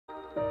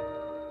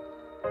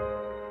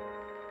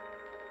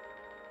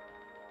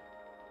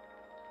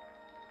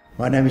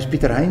My name is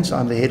Pieter Heinz.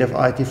 I'm the head of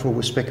IT for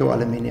Wispeco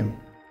Aluminium.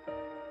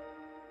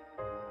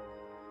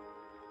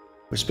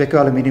 Wispeco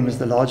Aluminium is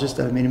the largest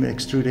aluminium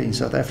extruder in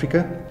South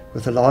Africa,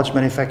 with a large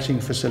manufacturing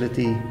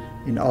facility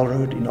in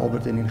Alroad, in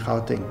Alberton, in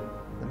Gauteng.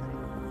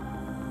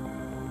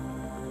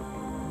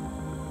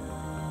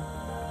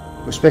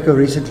 Wispeco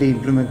recently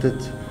implemented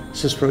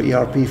Syspro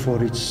ERP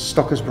for its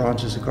stockist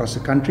branches across the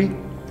country.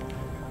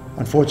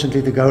 Unfortunately,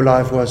 the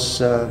go-live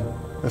was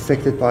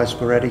affected by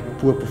sporadic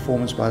poor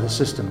performance by the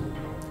system.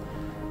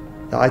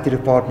 The IT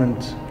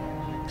department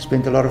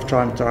spent a lot of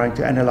time trying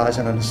to analyze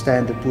and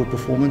understand the poor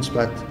performance,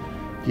 but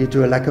due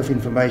to a lack of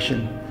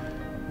information,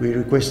 we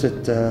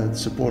requested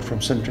support from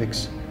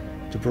Syntrix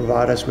to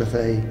provide us with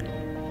a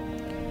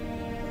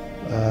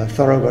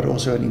thorough but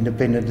also an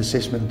independent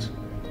assessment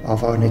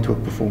of our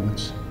network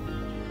performance.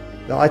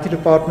 The IT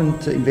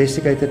department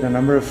investigated a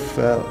number of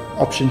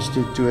options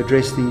to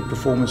address the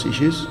performance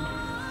issues.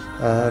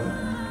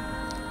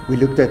 We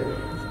looked at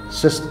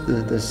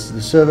the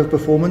server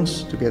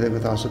performance together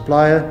with our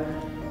supplier.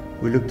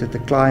 We looked at the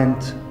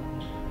client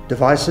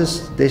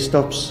devices,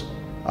 desktops,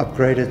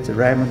 upgraded the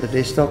RAM on the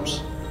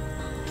desktops.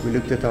 We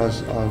looked at our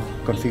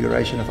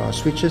configuration of our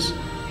switches,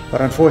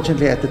 but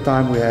unfortunately at the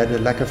time we had a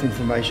lack of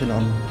information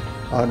on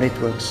our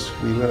networks.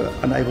 We were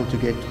unable to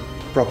get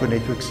proper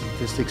network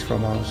statistics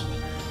from our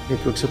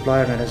network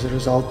supplier, and as a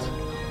result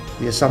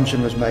the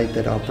assumption was made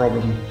that our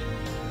problem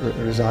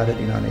resided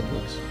in our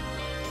networks.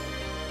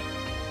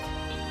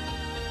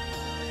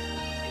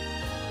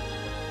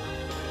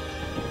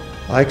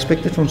 I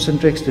expected from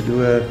Syntrix to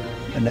do an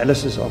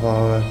analysis of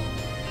our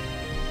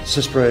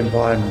Syspro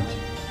environment,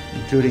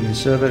 including the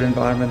server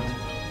environment,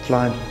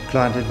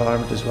 client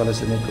environment, as well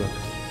as the network.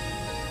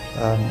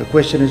 The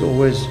question is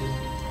always,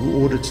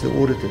 who audits the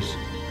auditors?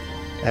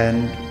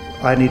 And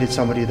I needed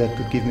somebody that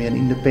could give me an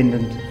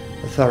independent,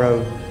 a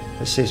thorough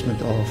assessment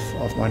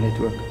of my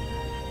network.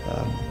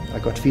 I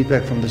got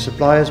feedback from the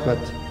suppliers, but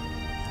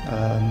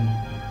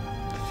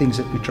the things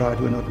that we tried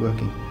were not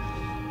working.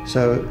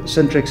 So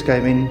Syntrix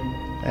came in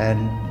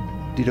and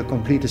did a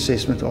complete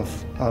assessment of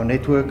our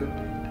network,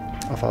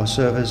 of our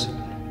servers,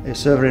 a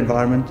server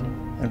environment,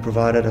 and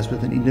provided us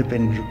with an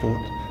independent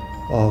report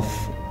of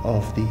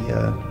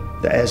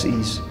the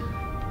as-is,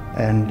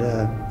 and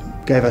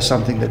gave us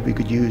something that we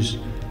could use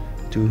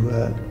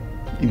to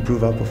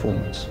improve our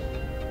performance.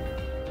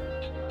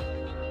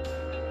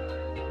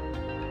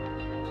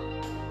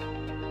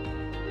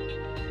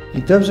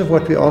 In terms of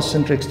what we asked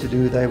Syntrix to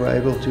do, they were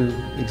able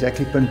to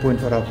exactly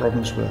pinpoint what our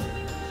problems were.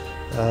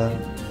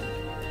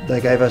 They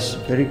gave us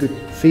very good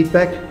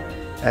feedback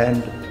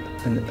and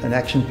an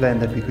action plan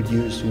that we could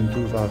use to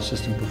improve our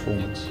system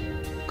performance.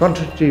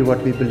 Contrary to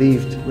what we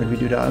believed when we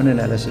did our own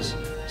analysis,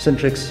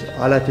 Syntrix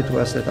highlighted to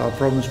us that our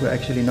problems were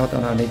actually not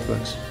on our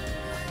networks.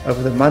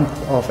 Over the month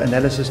of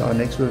analysis, our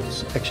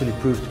networks actually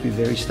proved to be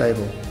very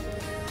stable.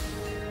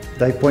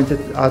 They pointed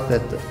out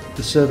that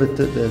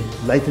the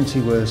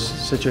latency was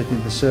situated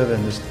in the server,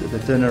 and the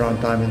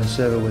turnaround time in the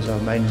server was our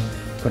main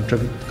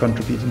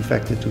contributing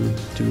factor to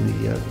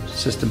the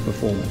system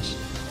performance.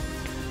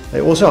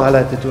 They also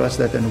highlighted to us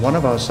that in one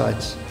of our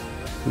sites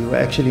we were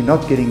actually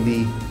not getting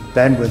the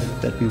bandwidth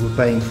that we were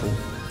paying for,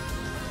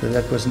 so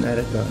that was an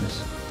added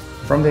bonus.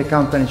 From the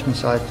account management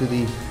side to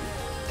the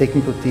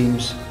technical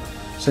teams,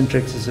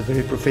 Syntrix is a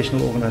very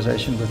professional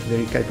organization with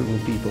very capable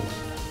people.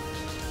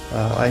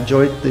 I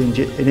enjoyed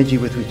the energy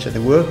with which they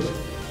worked,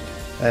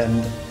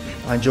 and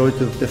I enjoyed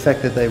the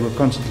fact that they were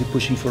constantly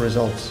pushing for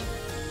results.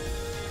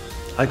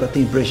 I got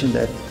the impression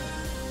that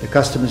the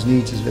customer's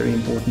needs is very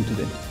important to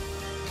them.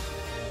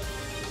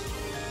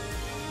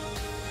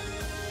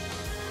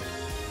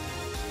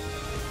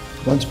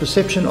 One's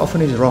perception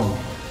often is wrong.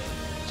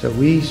 So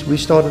we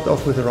started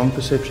off with the wrong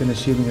perception,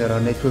 assuming that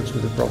our networks were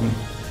the problem.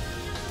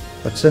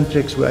 But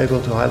Syntrix were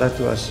able to highlight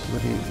to us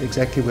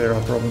exactly where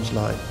our problems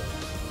lie.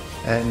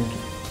 And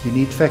you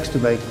need facts to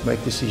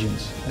make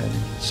decisions, and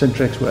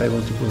Syntrix were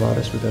able to provide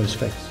us with those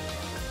facts.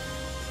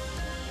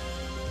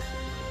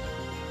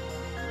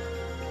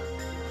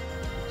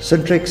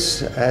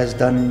 Syntrix has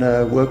done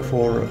work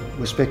for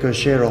Wispeco's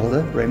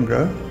shareholder,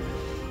 Remgro,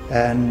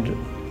 and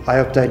I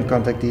obtained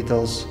contact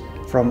details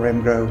from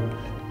Remgro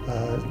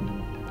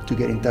to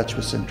get in touch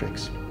with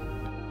Syntrix.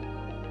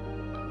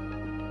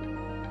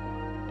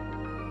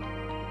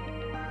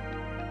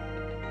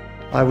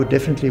 I would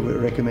definitely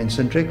recommend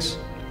Syntrix.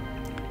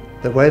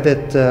 The way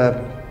that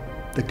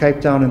the Cape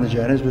Town and the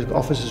Johannesburg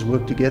offices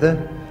work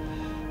together,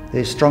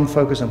 there's strong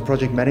focus on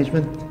project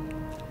management,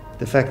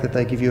 the fact that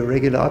they give you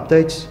regular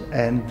updates,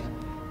 and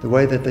the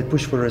way that they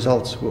push for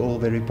results were all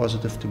very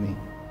positive to me.